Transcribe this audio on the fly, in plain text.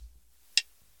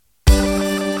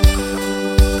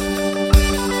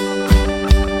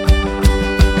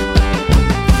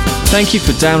Thank you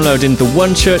for downloading the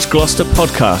One Church Gloucester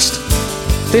podcast.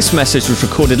 This message was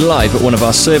recorded live at one of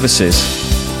our services.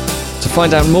 To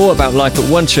find out more about life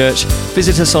at One Church,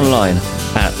 visit us online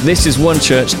at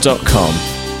thisisonechurch.com.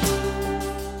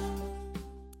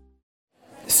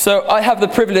 So I have the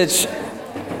privilege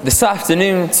this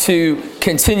afternoon to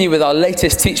continue with our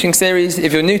latest teaching series.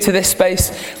 If you're new to this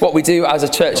space, what we do as a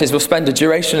church is we'll spend a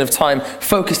duration of time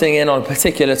focusing in on a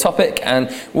particular topic,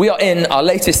 and we are in our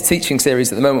latest teaching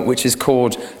series at the moment, which is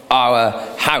called Our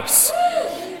House.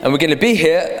 And we're going to be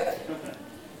here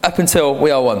up until we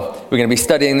are one. We're going to be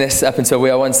studying this up until we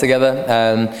are one together,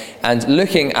 and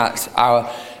looking at our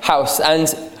house.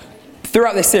 And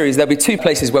throughout this series, there'll be two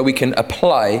places where we can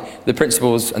apply the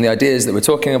principles and the ideas that we're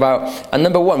talking about. And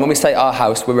number one, when we say our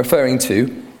house, we're referring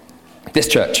to this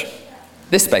church,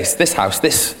 this space, this house,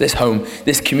 this home,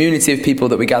 this community of people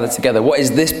that we gather together. What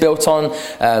is this built on?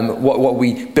 What are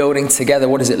we building together?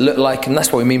 What does it look like? And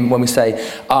that's what we mean when we say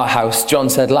our house. John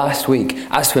said last week,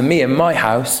 as for me and my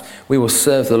house, we will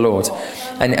serve the Lord.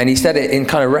 And he said it in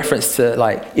kind of reference to,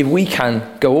 like, if we can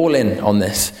go all in on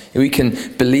this, if we can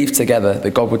believe together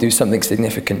that God will do something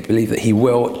significant, believe that he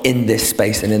will in this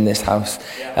space and in this house.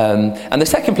 And the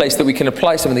second place that we can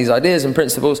apply some of these ideas and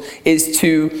principles is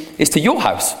to your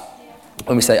house.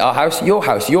 When we say our house,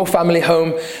 your family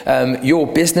home, your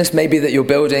business maybe that you're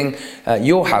building,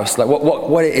 your house, like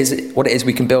what it is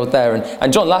we can build there.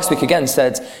 And John last week again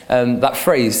said that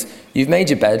phrase, you've made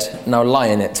your bed, now lie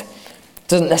in it.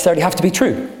 Doesn't necessarily have to be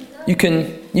true. You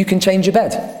can change your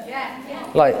bed.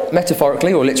 Like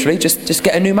metaphorically or literally, just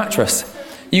get a new mattress.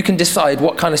 You can decide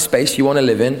what kind of space you want to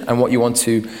live in and what you want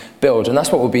to build. And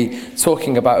that's what we'll be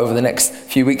talking about over the next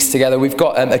few weeks together. We've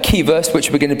got a key verse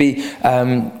which we're going to be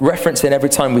referencing every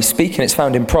time we speak, and it's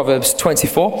found in Proverbs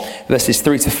 24, verses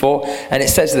 3-4. And it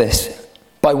says this: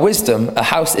 by wisdom a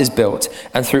house is built,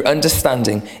 and through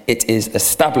understanding it is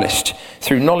established.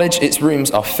 Through knowledge its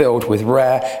rooms are filled with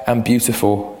rare and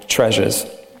beautiful treasures.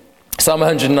 Psalm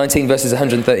 119 verses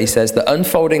 130 says, the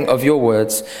unfolding of your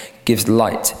words gives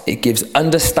light. It gives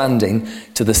understanding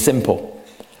to the simple.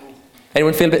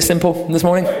 Anyone feel a bit simple this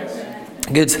morning?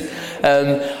 Good.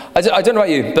 I don't know about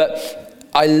you, but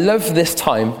I love this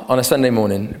time on a Sunday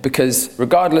morning, because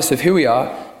regardless of who we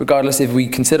are, regardless if we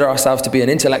consider ourselves to be an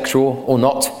intellectual or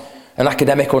not, an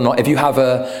academic or not, if you have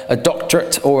a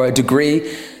doctorate or a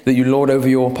degree that you lord over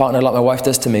your partner like my wife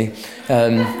does to me,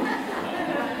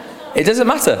 it doesn't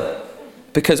matter.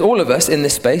 Because all of us in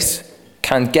this space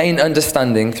can gain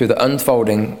understanding through the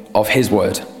unfolding of his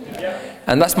word.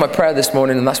 And that's my prayer this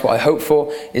morning, and that's what I hope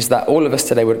for, is that all of us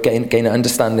today would gain an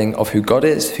understanding of who God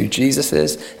is, who Jesus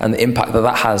is, and the impact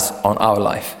that has on our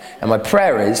life. And my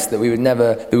prayer is that we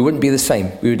wouldn't be the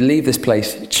same. We would leave this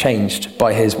place changed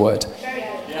by his word.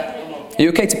 Are you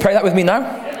okay to pray that with me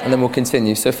now? And then we'll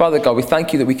continue. So Father God, we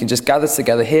thank you that we can just gather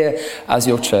together here as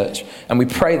your church. And we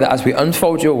pray that as we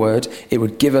unfold your word, it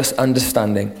would give us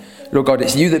understanding. Lord God,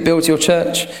 it's you that builds your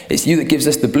church. It's you that gives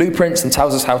us the blueprints and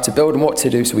tells us how to build and what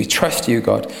to do. So we trust you,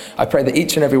 God. I pray that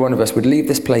each and every one of us would leave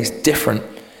this place different,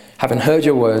 having heard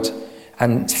your word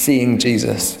and seeing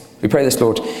Jesus. We pray this,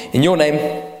 Lord, in your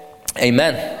name.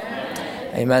 Amen.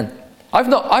 Amen. I've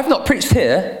not preached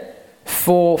here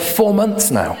for 4 months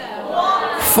now.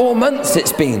 4 months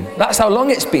it's been. That's how long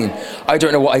it's been. I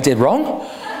don't know what I did wrong.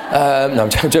 No,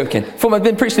 I'm joking. I've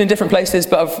been preaching in different places,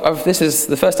 but this is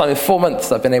the first time in 4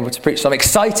 months I've been able to preach. So I'm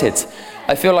excited.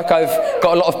 I feel like I've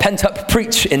got a lot of pent-up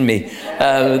preach in me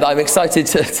that I'm excited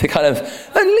to kind of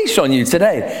unleash on you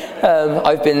today.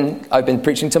 I've been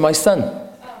preaching to my son.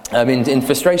 In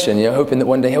frustration, hoping that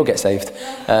one day he'll get saved.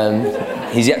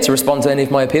 He's yet to respond to any of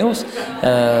my appeals,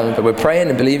 but we're praying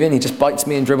and believing. He just bites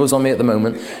me and dribbles on me at the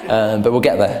moment, but we'll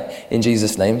get there in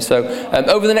Jesus' name. So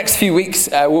over the next few weeks,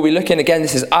 we'll be looking again.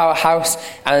 This is our house,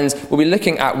 and we'll be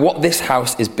looking at what this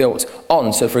house is built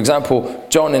on. So, for example,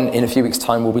 John in a few weeks'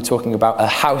 time will be talking about a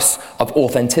house of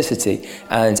authenticity,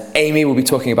 and Amy will be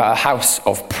talking about a house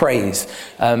of praise.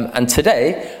 And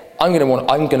today, I'm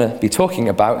going to be talking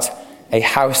about a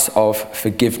house of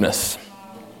forgiveness.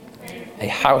 A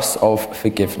house of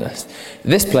forgiveness.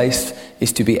 This place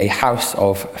is to be a house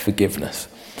of forgiveness.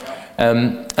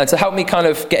 And to help me kind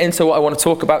of get into what I want to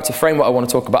talk about, to frame what I want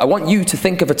to talk about, I want you to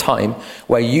think of a time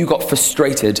where you got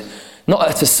frustrated, not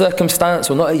at a circumstance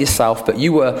or not at yourself, but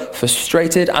you were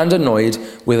frustrated and annoyed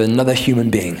with another human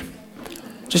being.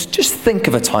 Just think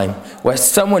of a time where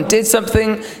someone did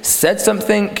something, said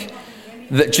something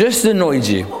that just annoyed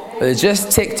you, that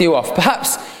just ticked you off.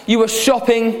 Perhaps you were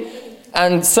shopping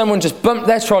and someone just bumped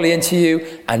their trolley into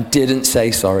you and didn't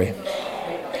say sorry.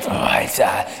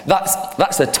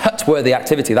 That's a tut-worthy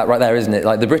activity, that right there, isn't it?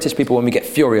 Like the British people, when we get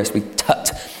furious, we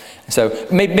tut. So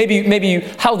maybe you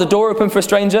held the door open for a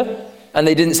stranger and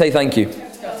they didn't say thank you.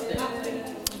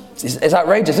 It's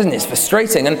outrageous, isn't it? It's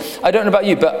frustrating. And I don't know about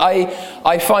you, but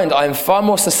I find I'm far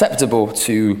more susceptible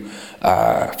to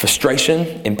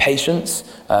frustration, impatience,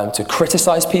 to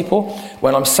criticize people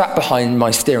when I'm sat behind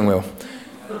my steering wheel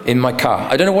in my car.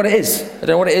 I don't know what it is. I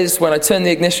don't know what it is. When I turn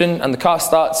the ignition and the car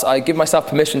starts, I give myself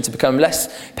permission to become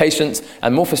less patient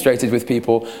and more frustrated with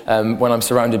people when I'm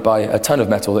surrounded by a ton of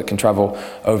metal that can travel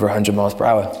over 100 miles per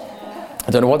hour. I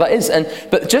don't know what that is.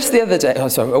 But just the other day, a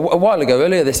while ago,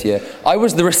 earlier this year, I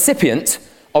was the recipient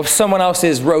of someone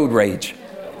else's road rage.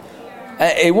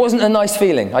 It wasn't a nice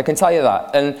feeling, I can tell you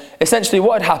that. And essentially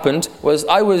what had happened was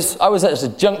I was at a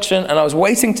junction and I was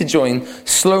waiting to join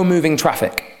slow-moving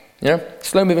traffic.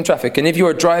 Slow-moving traffic. And if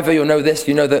you're a driver, you'll know this.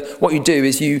 You know that what you do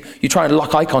is you try and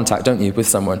lock eye contact, don't you, with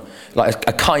someone. Like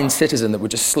a kind citizen that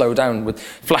would just slow down, would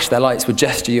flash their lights, would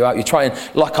gesture you out. You try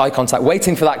and lock eye contact,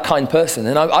 waiting for that kind person.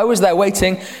 And I was there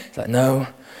waiting. It's like, no,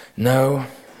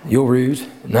 you're rude.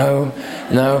 No.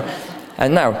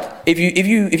 And now, if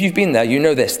you've been there, you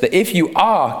know this, that if you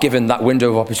are given that window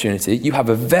of opportunity, you have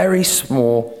a very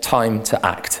small time to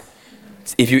act.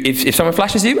 If someone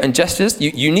flashes you and gestures,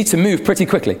 you need to move pretty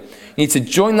quickly. You need to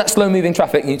join that slow-moving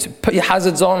traffic. You need to put your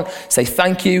hazards on, say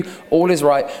thank you, all is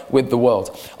right with the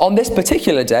world. On this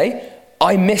particular day,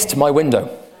 I missed my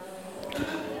window.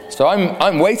 So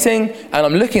I'm waiting and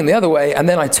I'm looking the other way, and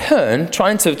then I turn,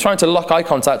 trying to lock eye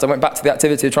contact. I went back to the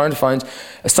activity of trying to find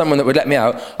someone that would let me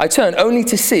out. I turned only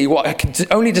to see what I could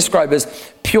only describe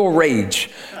as pure rage,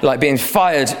 like being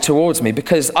fired towards me,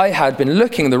 because I had been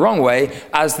looking the wrong way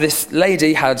as this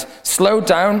lady had slowed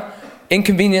down,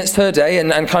 inconvenienced her day,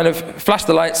 and kind of flashed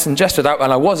the lights and gestured out,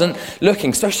 and I wasn't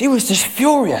looking. So she was just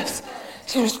furious.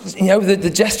 She was,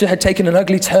 the gesture had taken an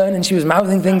ugly turn and she was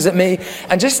mouthing things at me.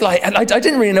 And just like, and I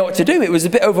didn't really know what to do. It was a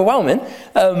bit overwhelming.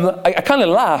 I kind of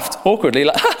laughed awkwardly,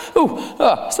 like,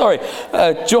 sorry.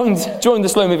 Joined the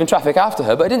slow-moving traffic after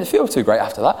her, but I didn't feel too great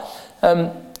after that.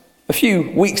 A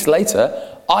few weeks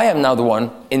later, I am now the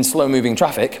one in slow-moving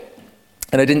traffic.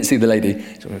 And I didn't see the lady.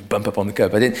 Bump up on the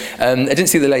curb. I didn't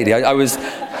see the lady. I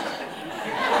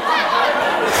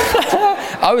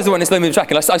was the one in slow-moving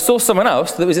traffic, and I saw someone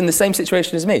else that was in the same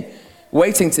situation as me,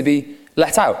 waiting to be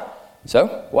let out.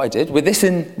 So what I did, with this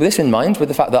in mind, with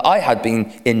the fact that I had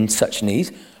been in such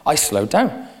need, I slowed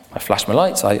down. I flashed my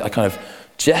lights. I kind of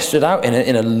gestured out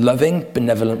in a loving,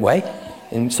 benevolent way,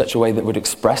 in such a way that would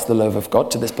express the love of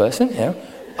God to this person.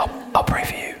 I'll pray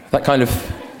for you. That kind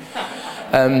of.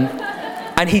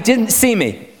 And he didn't see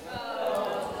me.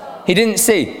 He didn't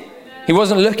see. He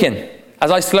wasn't looking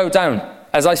as I slowed down.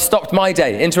 As I stopped my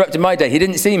day, interrupted my day, he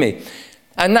didn't see me.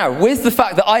 And now, with the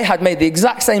fact that I had made the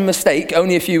exact same mistake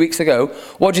only a few weeks ago,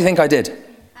 what do you think I did?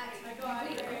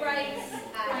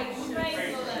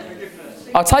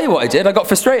 I'll tell you what I did. I got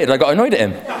frustrated. I got annoyed at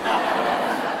him.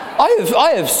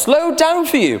 I have slowed down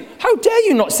for you. How dare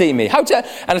you not see me? How dare?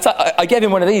 And I gave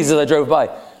him one of these as I drove by.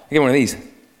 I gave him one of these.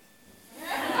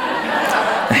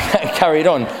 I carried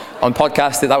on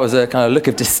podcast. That was a kind of look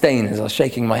of disdain as I was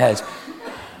shaking my head.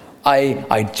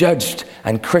 I judged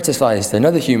and criticized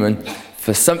another human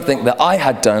for something that I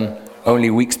had done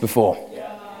only weeks before.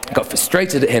 I got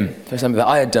frustrated at him for something that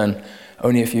I had done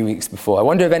only a few weeks before. I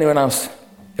wonder if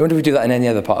we do that in any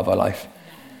other part of our life.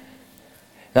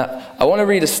 Now, I want to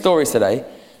read a story today,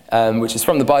 which is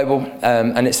from the Bible,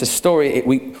 and it's a story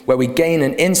where we gain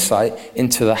an insight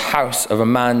into the house of a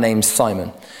man named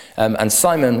Simon. And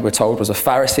Simon, we're told, was a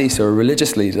Pharisee, so a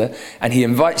religious leader, and he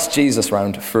invites Jesus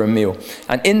round for a meal.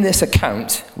 And in this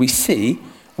account, we see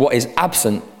what is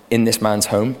absent in this man's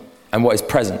home and what is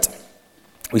present.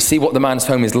 We see what the man's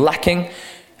home is lacking,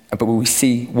 but we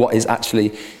see what is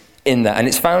actually in there. And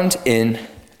it's found in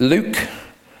Luke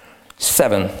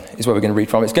 7 is where we're going to read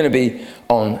from. It's going to be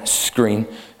on screen.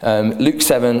 Luke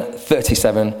 7, 36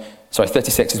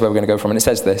 is where we're going to go from. And it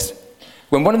says this.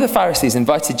 When one of the Pharisees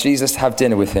invited Jesus to have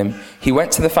dinner with him, he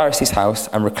went to the Pharisee's house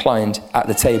and reclined at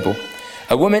the table.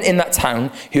 A woman in that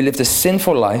town who lived a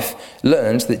sinful life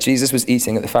learned that Jesus was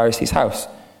eating at the Pharisee's house.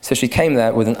 So she came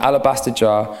there with an alabaster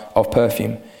jar of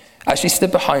perfume. As she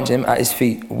stood behind him at his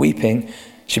feet, weeping,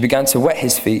 she began to wet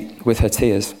his feet with her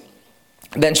tears.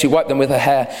 Then she wiped them with her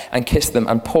hair and kissed them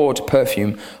and poured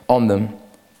perfume on them.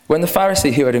 When the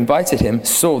Pharisee who had invited him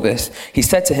saw this, he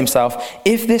said to himself,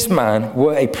 if this man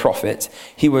were a prophet,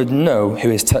 he would know who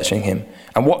is touching him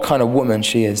and what kind of woman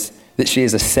she is, that she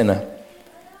is a sinner.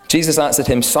 Jesus answered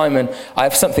him, Simon, I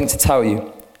have something to tell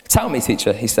you. Tell me,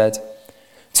 teacher, he said.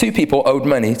 2 people owed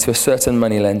money to a certain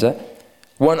moneylender.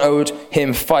 One owed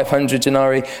him 500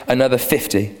 denarii, another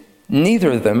 50.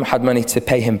 Neither of them had money to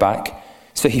pay him back.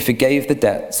 So he forgave the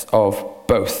debts of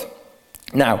both.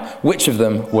 Now, which of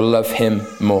them will love him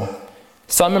more?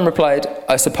 Simon replied,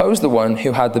 I suppose the one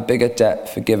who had the bigger debt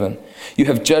forgiven. You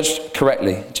have judged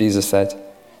correctly, Jesus said.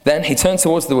 Then he turned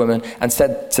towards the woman and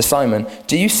said to Simon,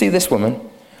 do you see this woman?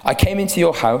 I came into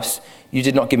your house. You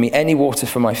did not give me any water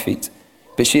for my feet,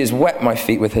 but she has wet my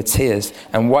feet with her tears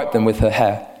and wiped them with her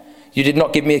hair. You did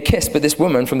not give me a kiss, but this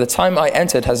woman, from the time I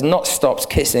entered, has not stopped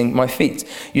kissing my feet.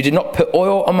 You did not put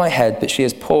oil on my head, but she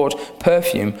has poured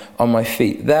perfume on my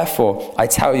feet. Therefore, I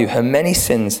tell you, her many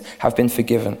sins have been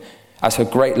forgiven, as her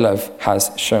great love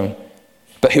has shown.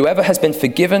 But whoever has been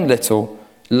forgiven little,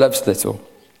 loves little.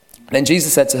 Then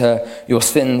Jesus said to her, your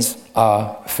sins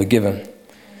are forgiven.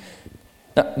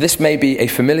 Now, this may be a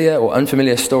familiar or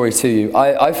unfamiliar story to you.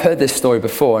 I've heard this story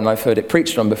before, and I've heard it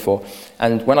preached on before.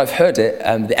 And when I've heard it,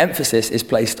 the emphasis is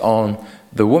placed on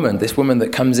the woman, this woman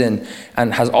that comes in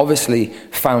and has obviously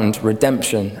found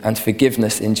redemption and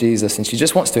forgiveness in Jesus. And she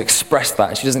just wants to express that.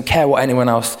 And she doesn't care what anyone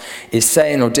else is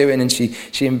saying or doing. And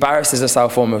she embarrasses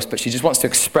herself almost, but she just wants to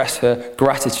express her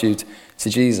gratitude to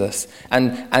Jesus.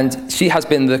 And she has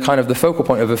been the kind of the focal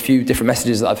point of a few different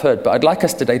messages that I've heard. But I'd like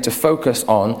us today to focus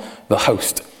on the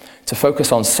host, to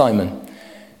focus on Simon,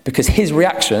 because his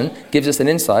reaction gives us an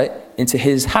insight into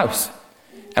his house.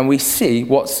 And we see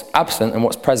what's absent and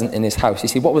what's present in his house. You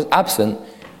see, what was absent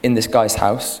in this guy's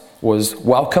house was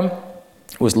welcome,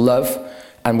 was love,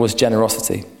 and was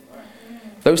generosity.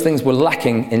 Those things were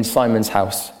lacking in Simon's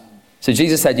house. So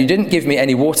Jesus said, you didn't give me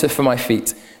any water for my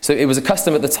feet. So it was a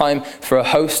custom at the time for a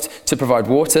host to provide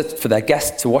water for their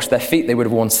guests to wash their feet. They would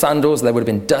have worn sandals. There would have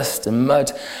been dust and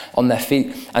mud on their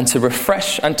feet. And to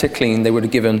refresh and to clean, they would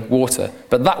have given water.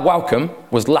 But that welcome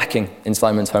was lacking in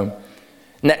Simon's home.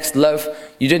 Next, love.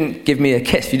 You didn't give me a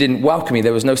kiss. You didn't welcome me.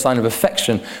 There was no sign of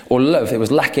affection or love. It was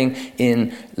lacking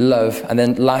in love. And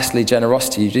then lastly,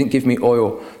 generosity. You didn't give me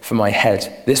oil for my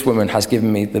head. This woman has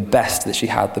given me the best that she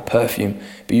had, the perfume,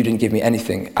 but you didn't give me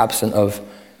anything absent of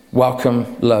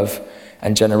welcome, love,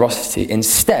 and generosity.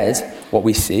 Instead, what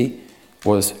we see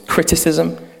was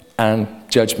criticism and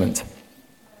judgment.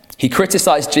 He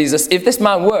criticized Jesus. If this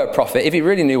man were a prophet, if he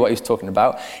really knew what he was talking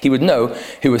about, he would know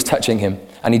who was touching him.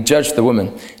 And he judged the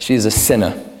woman. She is a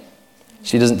sinner.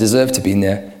 She doesn't deserve to be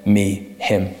near me,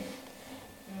 him.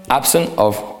 Absent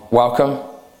of welcome,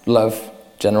 love,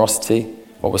 generosity,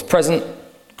 what was present,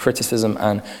 criticism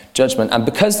and judgment. And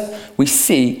because we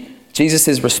see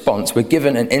Jesus' response, we're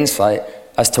given an insight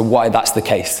as to why that's the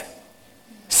case.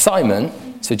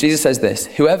 Simon, so Jesus says this,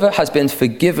 whoever has been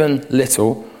forgiven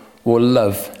little will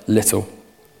love little.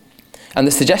 And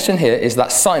the suggestion here is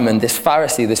that Simon, this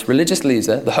Pharisee, this religious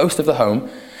leader, the host of the home,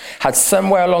 had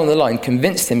somewhere along the line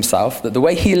convinced himself that the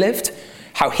way he lived,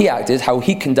 how he acted, how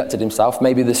he conducted himself,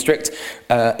 maybe the strict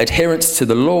adherence to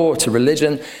the law, to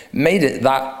religion, made it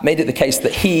the case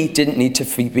that he didn't need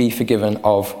to be forgiven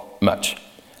of much.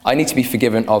 I need to be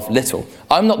forgiven of little.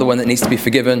 I'm not the one that needs to be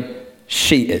forgiven.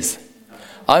 She is.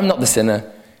 I'm not the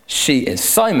sinner. She is.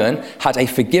 Simon had a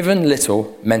forgiven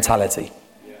little mentality.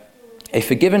 A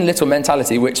forgiven little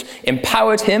mentality which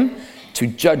empowered him to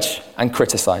judge and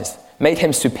criticize, made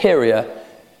him superior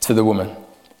to the woman.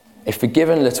 A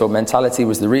forgiven little mentality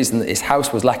was the reason that his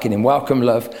house was lacking in welcome,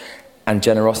 love, and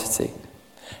generosity.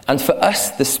 And for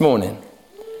us this morning,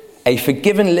 a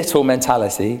forgiven little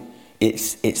mentality,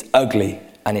 it's ugly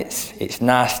and it's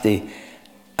nasty.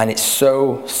 And it's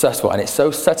so subtle, and it so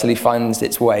subtly finds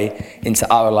its way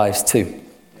into our lives too.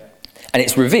 And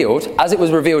it's revealed, as it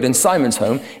was revealed in Simon's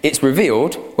home, it's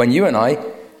revealed when you and I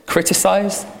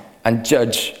criticize and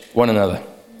judge one another.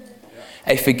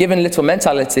 A forgiven little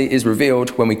mentality is revealed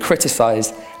when we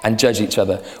criticize and judge each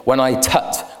other. When I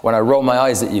tut, when I roll my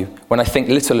eyes at you, when I think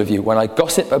little of you, when I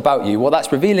gossip about you, what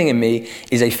that's revealing in me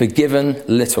is a forgiven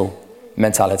little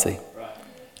mentality.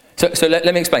 So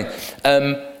let me explain.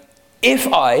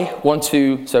 If I want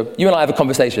to, so you and I have a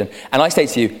conversation, and I say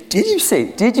to you, did you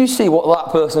see what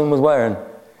that person was wearing?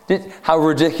 How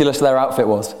ridiculous their outfit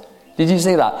was? Did you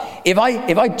see that? If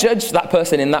I judge that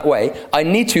person in that way, I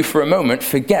need to, for a moment,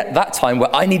 forget that time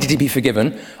where I needed to be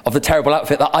forgiven of the terrible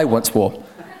outfit that I once wore.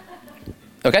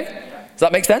 Okay? Does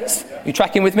that make sense? You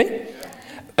tracking with me?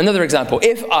 Another example,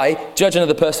 if I judge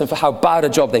another person for how bad a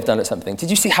job they've done at something, did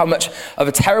you see how much of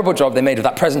a terrible job they made of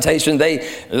that presentation?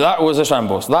 That was a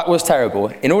shambles. That was terrible.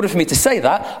 In order for me to say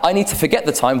that, I need to forget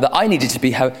the time that I needed to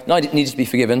be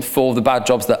forgiven for the bad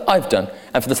jobs that I've done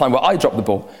and for the time where I dropped the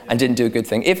ball and didn't do a good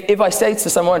thing. If I say to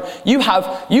someone, you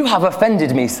have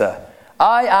offended me, sir.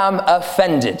 I am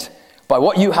offended by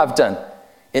what you have done.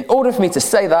 In order for me to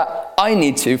say that, I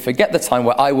need to forget the time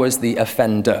where I was the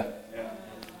offender.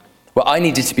 Well, I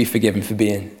needed to be forgiven for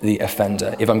being the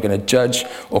offender. If I'm going to judge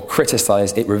or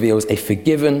criticize, it reveals a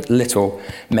forgiven little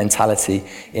mentality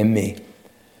in me.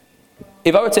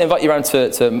 If I were to invite you around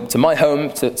to my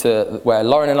home, to where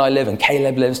Lauren and I live and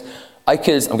Caleb lives, I'm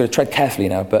going to tread carefully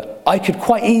now, but I could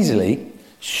quite easily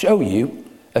show you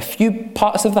a few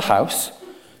parts of the house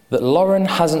that Lauren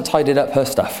hasn't tidied up her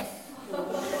stuff.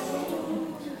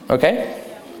 Okay?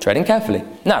 Treading carefully.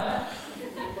 Now,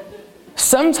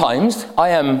 sometimes I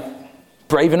am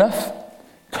brave enough,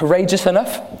 courageous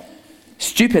enough,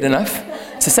 stupid enough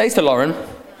to say to Lauren,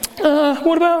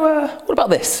 what about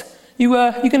this? You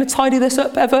going to tidy this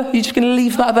up ever? You just going to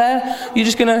leave that there? You're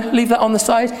just going to leave that on the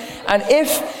side? And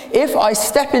if I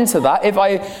step into that, if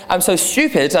I am so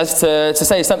stupid as to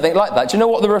say something like that, do you know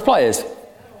what the reply is?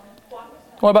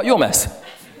 What about your mess?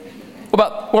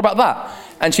 What about that?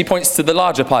 And she points to the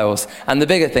larger piles and the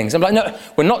bigger things. I'm like, no,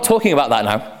 we're not talking about that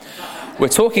now. We're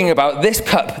talking about this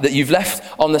cup that you've left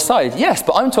on the side. Yes,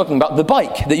 but I'm talking about the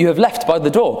bike that you have left by the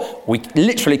door. We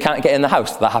literally can't get in the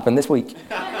house. That happened this week.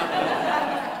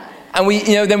 And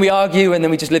then we argue, and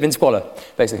then we just live in squalor,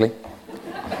 basically.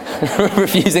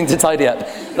 Refusing to tidy up.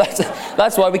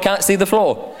 That's why we can't see the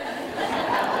floor.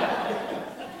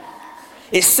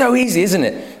 It's so easy, isn't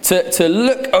it, to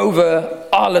look over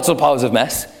our little piles of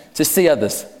mess to see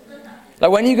others.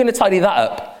 Like, when are you going to tidy that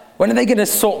up? When are they going to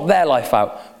sort their life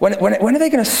out? When are they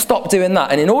going to stop doing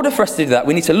that? And in order for us to do that,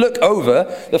 we need to look over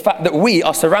the fact that we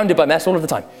are surrounded by mess all of the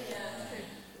time.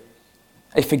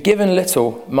 A forgiven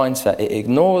little mindset, it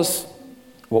ignores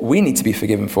what we need to be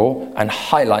forgiven for and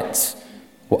highlights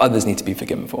what others need to be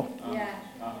forgiven for. Yeah.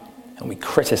 And we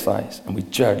criticize, and we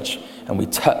judge, and we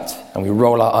tut, and we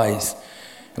roll our eyes,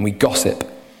 and we gossip.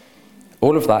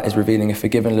 All of that is revealing a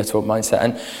forgiven little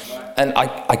mindset. And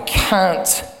I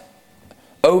can't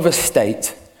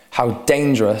overstate how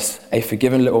dangerous a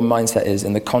forgiven little mindset is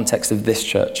in the context of this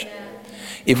church. Yeah.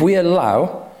 If we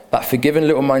allow that forgiven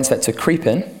little mindset to creep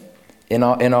in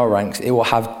our ranks, it will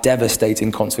have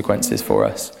devastating consequences for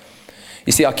us.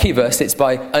 You see, our key verse, it's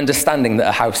by understanding that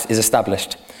a house is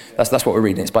established. That's what we're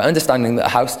reading. It's by understanding that a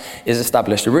house is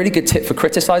established. A really good tip for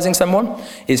criticizing someone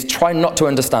is try not to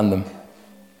understand them.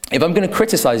 If I'm going to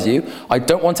criticize you, I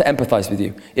don't want to empathize with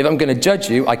you. If I'm going to judge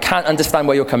you, I can't understand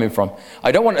where you're coming from.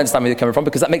 I don't want to understand where you're coming from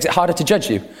because that makes it harder to judge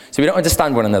you. So we don't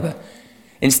understand one another.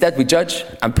 Instead, we judge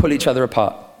and pull each other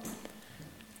apart,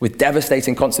 with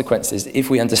devastating consequences. If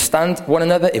we understand one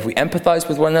another, if we empathize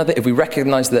with one another, if we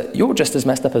recognize that you're just as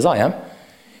messed up as I am,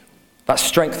 that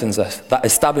strengthens us, that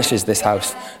establishes this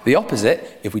house. The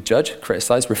opposite, if we judge,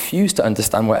 criticize, refuse to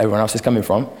understand where everyone else is coming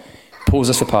from, pulls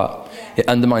us apart. It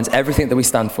undermines everything that we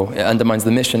stand for. It undermines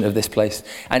the mission of this place.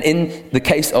 And in the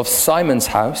case of Simon's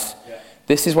house,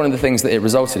 this is one of the things that it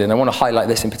resulted in. I want to highlight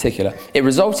this in particular. It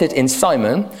resulted in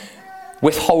Simon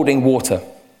withholding water.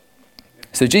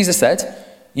 So Jesus said,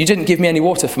 you didn't give me any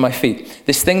water for my feet.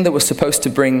 This thing that was supposed to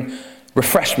bring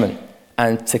refreshment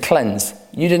and to cleanse,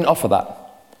 you didn't offer that.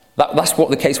 That's what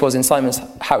the case was in Simon's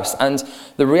house. And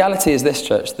the reality is this,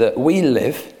 church, that we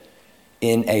live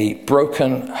in a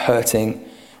broken, hurting,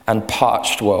 and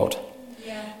parched world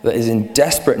that is in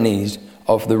desperate need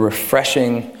of the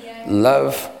refreshing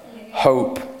love,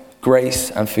 hope,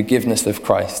 grace, and forgiveness of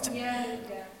Christ,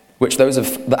 which those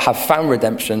that have found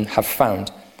redemption have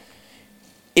found.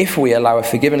 If we allow a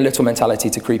forgiven little mentality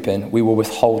to creep in, we will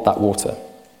withhold that water.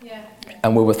 Yeah.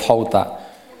 And we'll withhold that.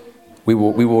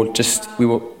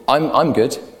 I'm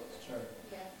good.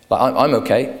 Like, I'm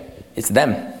okay. It's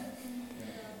them.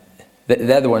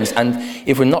 They're the ones. And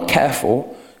if we're not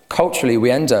careful, culturally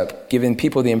we end up giving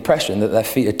people the impression that their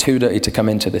feet are too dirty to come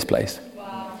into this place.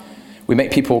 Wow. We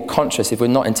make people conscious. If we're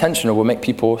not intentional, we'll make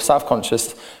people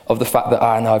self-conscious of the fact that,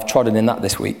 no, I've trodden in that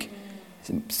this week.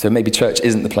 So maybe church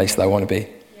isn't the place that I want to be.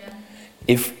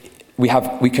 If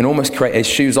we can almost create a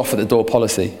shoes off at the door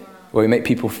policy where we make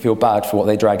people feel bad for what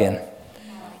they drag in.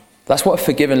 That's what a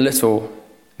forgiven little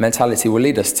mentality will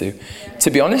lead us to. To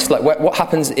be honest, like what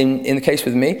happens in the case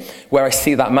with me, where I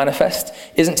see that manifest,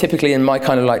 isn't typically in my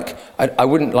kind of like, I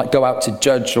wouldn't like go out to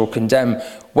judge or condemn.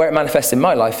 Where it manifests in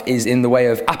my life is in the way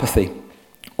of apathy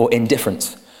or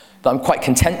indifference. That I'm quite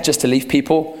content just to leave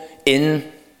people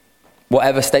in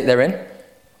whatever state they're in.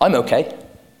 I'm okay.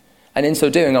 And in so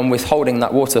doing, I'm withholding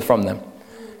that water from them.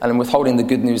 And I'm withholding the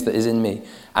good news that is in me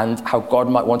and how God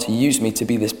might want to use me to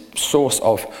be this source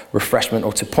of refreshment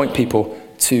or to point people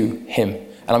to him.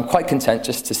 And I'm quite content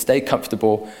just to stay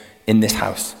comfortable in this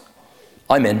house.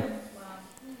 I'm in.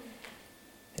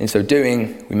 In so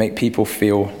doing, we make people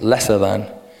feel lesser than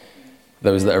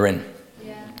those that are in.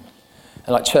 Yeah. And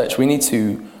like church, we need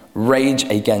to rage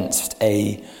against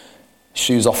a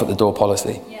shoes off at the door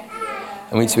policy. Yeah.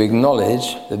 And we need to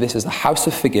acknowledge that this is a house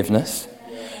of forgiveness,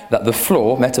 that the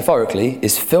floor, metaphorically,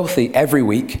 is filthy every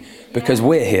week because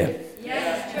we're here.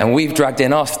 And we've dragged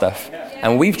in our stuff.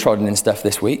 And we've trodden in stuff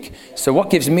this week. So what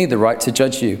gives me the right to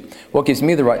judge you? What gives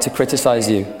me the right to criticize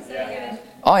you?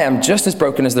 I am just as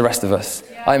broken as the rest of us.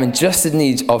 I am in just as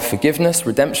need of forgiveness,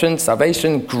 redemption,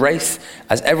 salvation, grace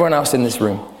as everyone else in this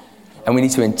room. And we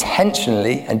need to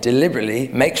intentionally and deliberately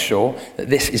make sure that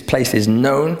this place is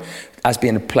known as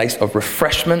being a place of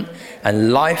refreshment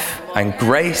and life and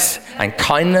grace and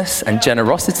kindness and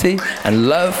generosity and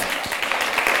love.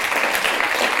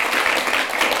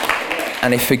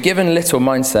 And a forgiven little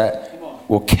mindset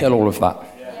will kill all of that.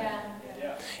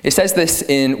 It says this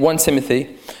in 1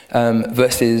 Timothy 1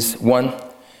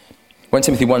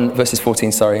 Timothy 1 verses 14,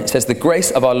 It says, the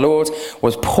grace of our Lord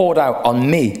was poured out on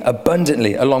me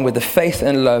abundantly, along with the faith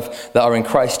and love that are in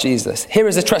Christ Jesus. Here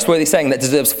is a trustworthy saying that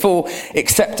deserves full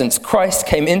acceptance. Christ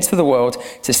came into the world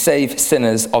to save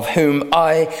sinners, of whom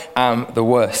I am the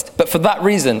worst. But for that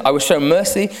reason, I was shown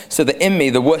mercy, so that in me,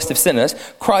 the worst of sinners,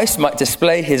 Christ might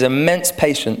display his immense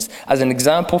patience as an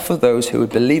example for those who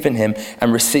would believe in him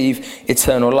and receive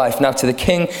eternal life. Now to the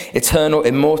King, eternal,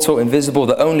 immortal, invisible,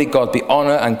 the only God, be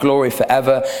honor and glory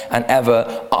forever and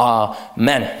ever.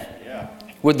 Amen. Yeah.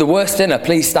 Would the worst sinner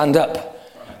please stand up?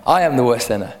 I am the worst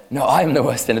sinner. No, I am the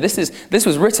worst sinner. This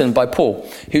was written by Paul,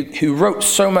 who wrote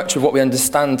so much of what we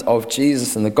understand of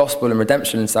Jesus and the gospel and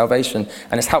redemption and salvation,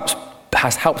 and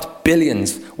has helped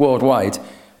billions worldwide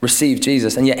receive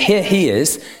Jesus. And yet here he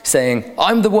is saying,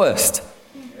 I'm the worst.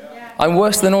 I'm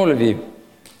worse than all of you.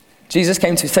 Jesus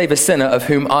came to save a sinner, of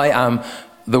whom I am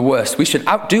the worst. We should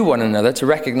outdo one another to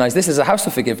recognize this is a house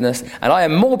of forgiveness, and I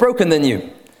am more broken than you.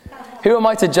 Who am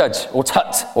I to judge or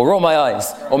tut or roll my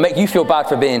eyes or make you feel bad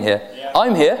for being here?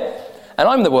 I'm here, and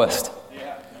I'm the worst.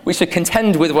 We should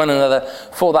contend with one another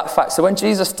for that fact. So when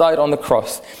Jesus died on the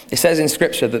cross, it says in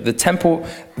Scripture that the temple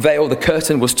veil, the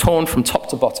curtain, was torn from top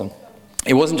to bottom.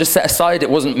 It wasn't just set aside,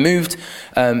 it wasn't moved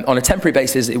on a temporary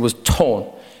basis, it was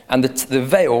torn. And the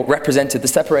veil represented the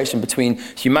separation between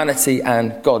humanity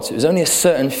and God. So it was only a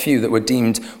certain few that were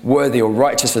deemed worthy or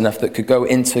righteous enough that could go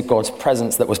into God's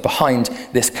presence that was behind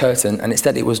this curtain. And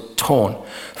instead it was torn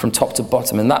from top to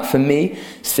bottom. And that for me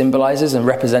symbolizes and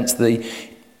represents the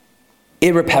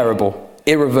irreparable,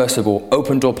 irreversible,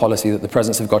 open door policy that the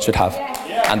presence of God should have.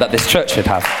 And that this church should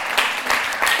have.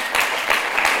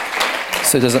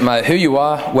 So it doesn't matter who you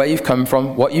are, where you've come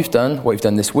from, what you've done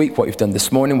this week, what you've done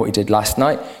this morning, what you did last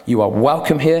night. You are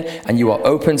welcome here, and you are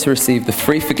open to receive the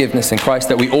free forgiveness in Christ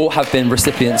that we all have been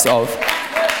recipients of.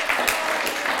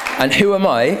 And who am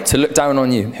I to look down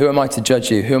on you? Who am I to judge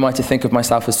you? Who am I to think of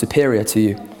myself as superior to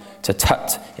you? To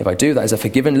tut, if I do that, is a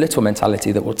forgiven little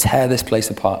mentality that will tear this place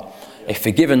apart. A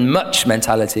forgiven much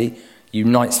mentality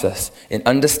unites us in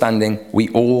understanding we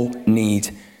all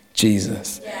need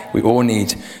Jesus. We all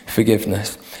need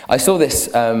forgiveness. I saw this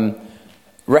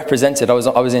represented. I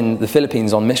was in the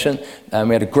Philippines on mission.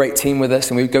 We had a great team with us,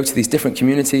 and we would go to these different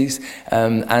communities.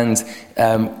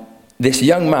 This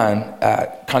young man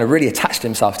kind of really attached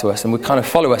himself to us and would kind of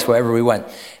follow us wherever we went.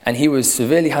 And he was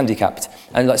severely handicapped,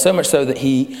 and so much so that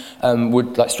he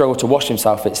would struggle to wash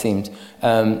himself, it seemed.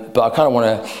 But I kind of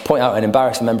want to point out and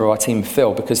embarrass a member of our team,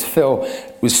 Phil, because Phil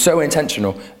was so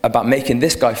intentional about making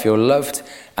this guy feel loved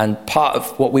and part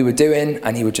of what we were doing,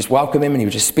 and he would just welcome him and he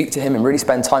would just speak to him and really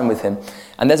spend time with him.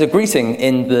 And there's a greeting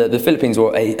in the Philippines,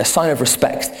 or a sign of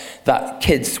respect that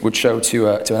kids would show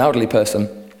to an elderly person.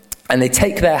 And they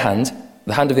take their hand,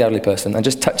 the hand of the elderly person, and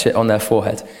just touch it on their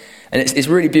forehead. And it's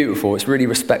really beautiful, it's really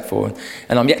respectful.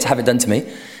 And I'm yet to have it done to me.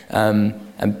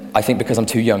 And I think because I'm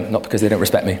too young, not because they don't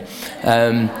respect me.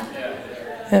 And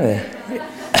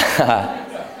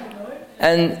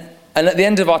at the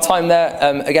end of our time there,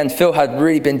 again, Phil had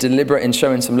really been deliberate in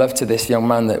showing some love to this young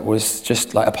man that was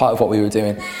just like a part of what we were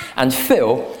doing. And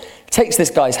Phil takes this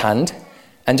guy's hand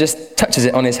and just touches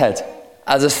it on his head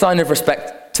as a sign of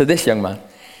respect to this young man.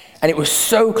 And it was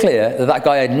so clear that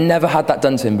guy had never had that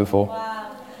done to him before.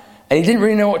 Wow. And he didn't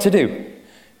really know what to do.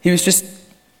 He was just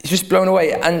blown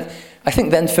away. And I think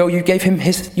then, Phil, you gave him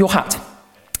your hat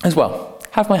as well.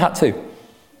 Have my hat too.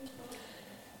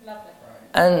 Lovely.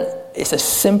 And it's a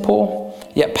simple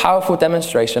yet powerful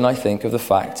demonstration, I think, of the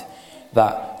fact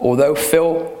that although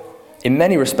Phil, in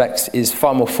many respects, is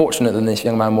far more fortunate than this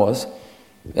young man was,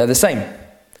 they're the same.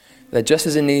 They're just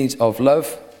as in need of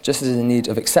love, just as in need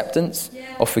of acceptance,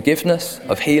 of forgiveness,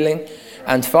 of healing.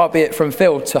 And far be it from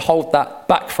Phil to hold that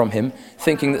back from him,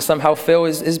 thinking that somehow Phil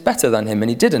is better than him, and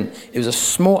he didn't. It was a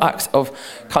small act of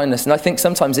kindness. And I think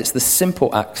sometimes it's the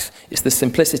simple acts, it's the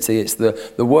simplicity, it's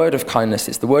the word of kindness,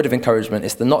 it's the word of encouragement,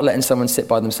 it's the not letting someone sit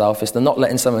by themselves, it's the not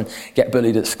letting someone get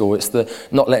bullied at school, it's the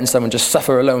not letting someone just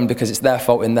suffer alone because it's their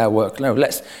fault in their work. No,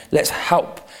 let's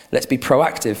help, let's be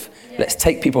proactive, let's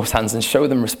take people's hands and show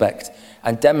them respect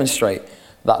and demonstrate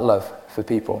that love for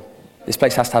people. This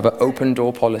place has to have an open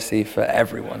door policy for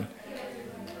everyone.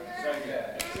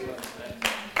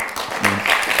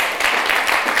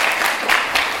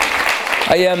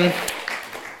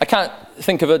 I can't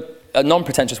think of a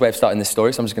non-pretentious way of starting this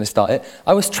story, so I'm just going to start it.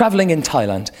 I was traveling in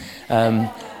Thailand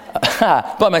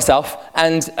by myself,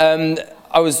 and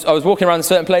I was walking around a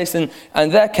certain place, and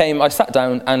I sat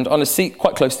down, and on a seat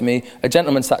quite close to me, a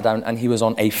gentleman sat down, and he was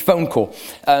on a phone call.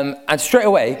 And straight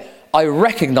away, I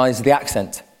recognized the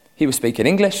accent. He was speaking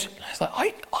English. I was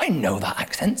like, I know that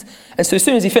accent. And so as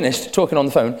soon as he finished talking on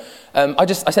the phone, I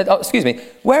said, oh, excuse me,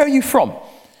 where are you from?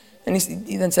 And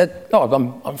he then said,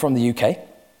 oh, I'm from the UK.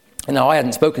 And now I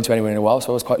hadn't spoken to anyone in a while,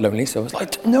 so I was quite lonely. So I was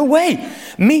like, no way,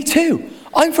 me too.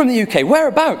 I'm from the UK,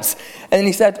 whereabouts? And then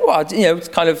he said, well, it's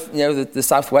kind of, the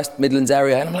Southwest Midlands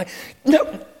area. And I'm like,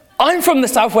 no, I'm from the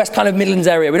Southwest kind of Midlands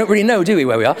area. We don't really know, do we,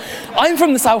 where we are? I'm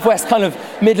from the Southwest kind of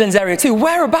Midlands area too.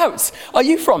 Whereabouts are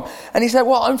you from? And he said,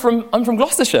 well, I'm from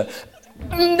Gloucestershire.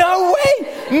 No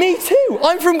way, me too.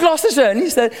 I'm from Gloucestershire. And he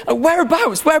said,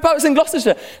 whereabouts? Whereabouts in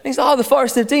Gloucestershire? And he said, the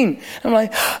Forest of Dean. And I'm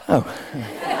like, oh.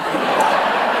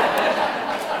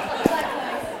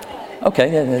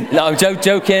 Okay, yeah. No, I'm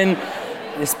joking.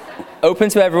 It's open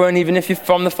to everyone, even if you're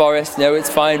from the forest. No, it's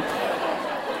fine.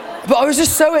 But I was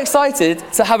just so excited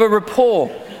to have a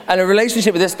rapport and a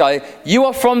relationship with this guy. You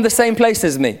are from the same place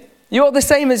as me. You are the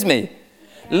same as me.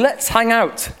 Let's hang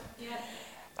out.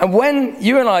 And when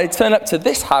you and I turn up to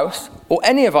this house, or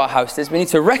any of our houses, we need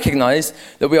to recognize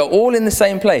that we are all in the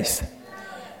same place.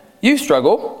 You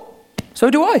struggle, so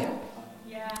do I.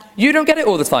 You don't get it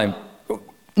all the time.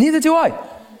 Neither do I.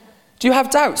 Do you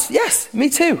have doubts? Yes, me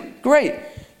too. Great.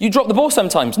 You drop the ball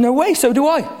sometimes. No way, so do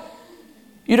I.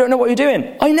 You don't know what you're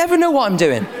doing. I never know what I'm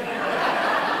doing.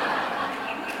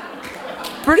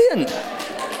 Brilliant.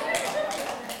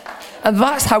 And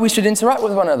that's how we should interact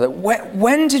with one another.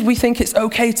 When did we think it's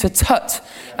okay to tut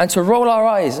and to roll our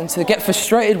eyes and to get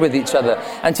frustrated with each other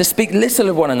and to speak little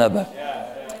of one another?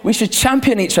 We should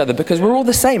champion each other because we're all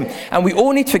the same. And we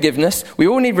all need forgiveness. We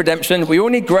all need redemption. We all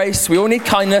need grace. We all need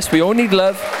kindness. We all need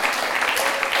love.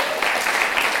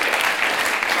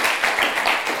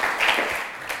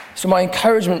 So my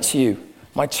encouragement to you,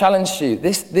 my challenge to you,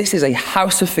 this is a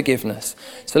house of forgiveness.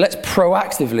 So let's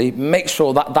proactively make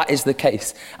sure that that is the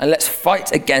case. And let's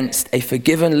fight against a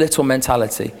forgiven little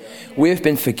mentality. We have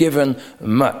been forgiven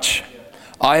much.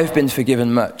 I have been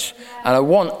forgiven much. And I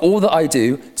want all that I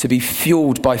do to be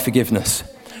fueled by forgiveness.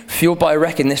 Fueled by a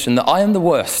recognition that I am the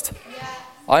worst.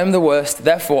 I am the worst,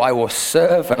 therefore I will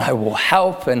serve and I will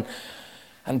help and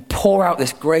pour out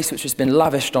this grace which has been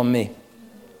lavished on me.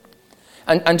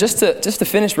 And just to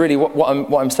finish really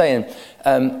what I'm saying,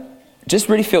 just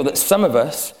really feel that some of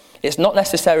us, it's not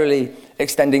necessarily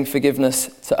extending forgiveness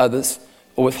to others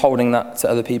or withholding that to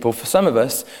other people. For some of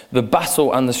us, the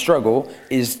battle and the struggle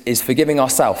is forgiving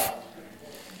ourselves.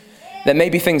 There may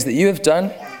be things that you have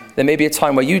done. There may be a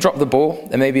time where you drop the ball.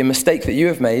 There may be a mistake that you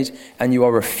have made and you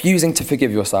are refusing to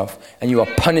forgive yourself and you are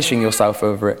punishing yourself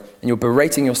over it and you're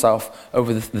berating yourself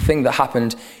over the thing that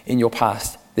happened in your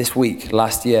past. This week,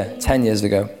 last year, 10 years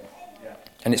ago.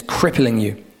 And it's crippling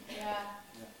you.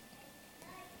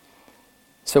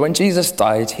 So when Jesus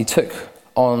died, he took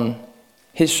on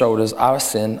his shoulders our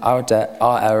sin, our debt,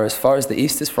 our error, as far as the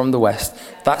east is from the west.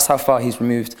 That's how far he's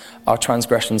removed our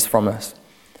transgressions from us.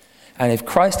 And if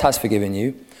Christ has forgiven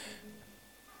you,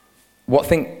 what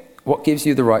gives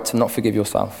you the right to not forgive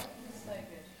yourself?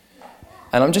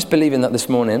 And I'm just believing that this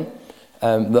morning,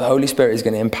 the Holy Spirit is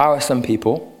going to empower some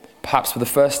people, perhaps for the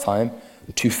first time,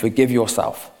 to forgive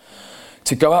yourself.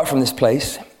 To go out from this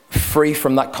place free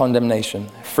from that condemnation,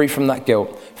 free from that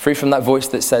guilt, free from that voice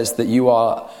that says that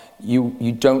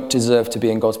you don't deserve to be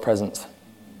in God's presence.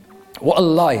 What a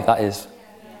lie that is.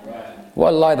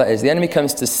 What a lie that is. The enemy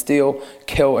comes to steal,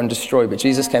 kill, and destroy, but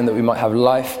Jesus came that we might have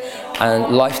life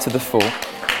and life to the full.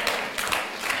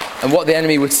 And what the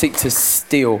enemy would seek to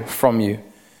steal from you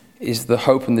is the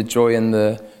hope and the joy and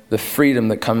the freedom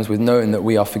that comes with knowing that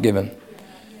we are forgiven.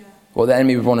 What the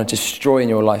enemy would want to destroy in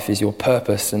your life is your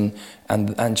purpose and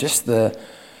just the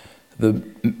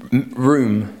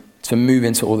room to move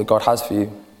into all that God has for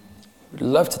you. We'd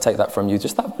love to take that from you.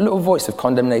 Just that little voice of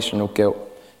condemnation or guilt.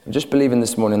 I'm just believing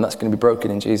this morning that's going to be broken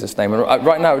in Jesus' name. And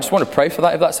right now, I just want to pray for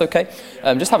that, if that's okay.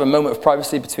 Just have a moment of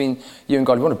privacy between you and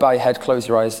God. You want to bow your head, close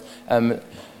your eyes.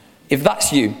 If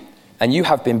that's you, and you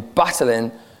have been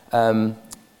battling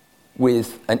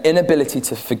with an inability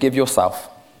to forgive yourself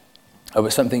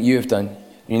over something you have done,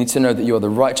 you need to know that you are the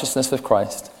righteousness of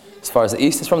Christ. As far as the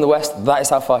east is from the west, that is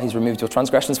how far he's removed your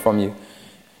transgressions from you.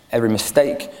 Every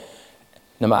mistake,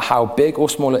 no matter how big or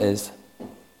small it is,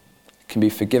 can be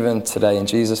forgiven today in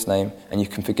Jesus' name, and you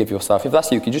can forgive yourself. If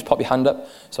that's you, can you just pop your hand up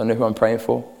so I know who I'm praying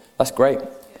for? That's great.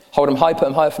 Hold them high, put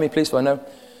them higher for me, please, so I know.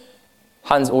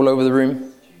 Hands all over the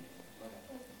room.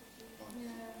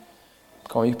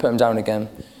 Come on, you put them down again.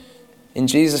 In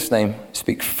Jesus' name,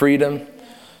 speak freedom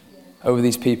over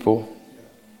these people,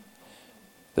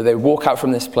 that they walk out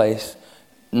from this place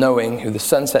knowing who the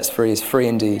Son sets free is free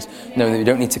indeed, knowing that we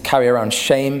don't need to carry around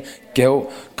shame,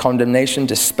 guilt, condemnation,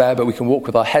 despair, but we can walk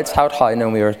with our heads held high,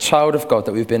 knowing we are a child of God,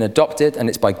 that we've been adopted, and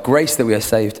it's by grace that we are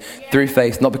saved through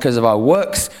faith, not because of our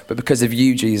works, but because of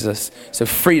you, Jesus. So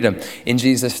freedom, in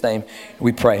Jesus' name,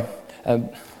 we pray.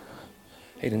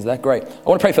 Hayden's there, great. I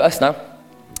want to pray for us now,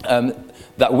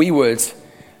 that we would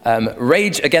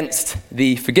rage against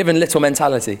the forgiven little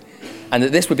mentality, and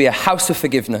that this would be a house of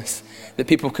forgiveness, that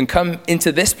people can come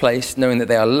into this place knowing that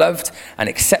they are loved and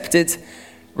accepted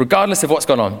regardless of what's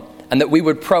gone on, and that we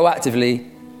would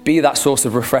proactively be that source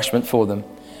of refreshment for them.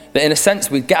 That in a sense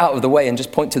we'd get out of the way and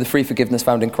just point to the free forgiveness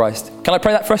found in Christ. Can I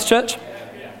pray that for us, church?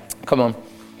 Come on. Do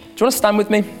you want to stand with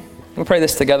me? We'll pray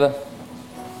this together.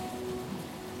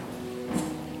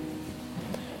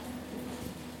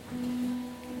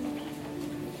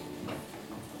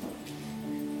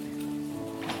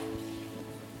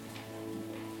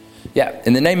 Yeah,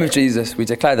 in the name of Jesus, we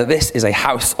declare that this is a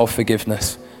house of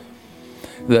forgiveness.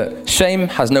 That shame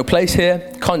has no place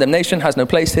here, condemnation has no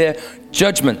place here,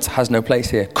 judgment has no place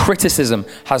here, criticism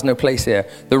has no place here,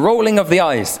 the rolling of the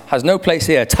eyes has no place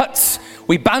here. Tuts,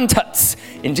 we ban tuts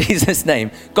in Jesus'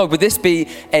 name. God, would this be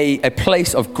a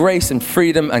place of grace and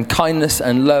freedom and kindness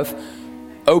and love,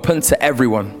 open to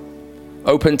everyone,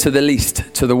 open to the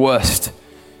least, to the worst.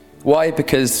 Why?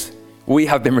 Because we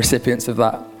have been recipients of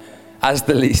that, as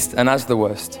the least and as the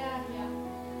worst.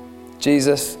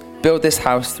 Jesus, build this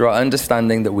house through our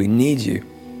understanding that we need you,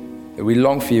 that we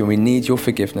long for you and we need your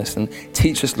forgiveness. And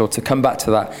teach us, Lord, to come back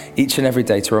to that each and every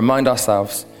day, to remind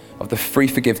ourselves of the free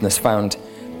forgiveness found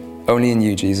only in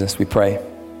you, Jesus, we pray.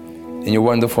 In your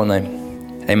wonderful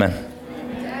name, amen.